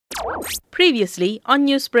Previously on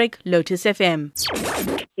Newsbreak, Lotus FM.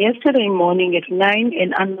 Yesterday morning at 9,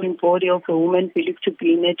 an unknown body of a woman believed to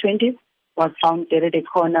be in her 20s was found dead at the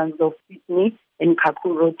corners of Sydney and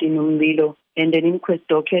Kaku Road in Umbilo, and an inquest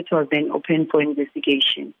docket was then opened for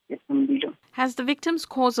investigation at Umbilo. Has the victim's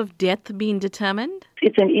cause of death been determined?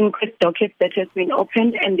 It's an inquest docket that has been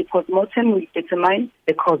opened, and the postmortem will determine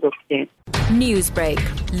the cause of death. Newsbreak,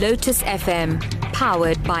 Lotus FM,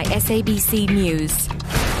 powered by SABC News.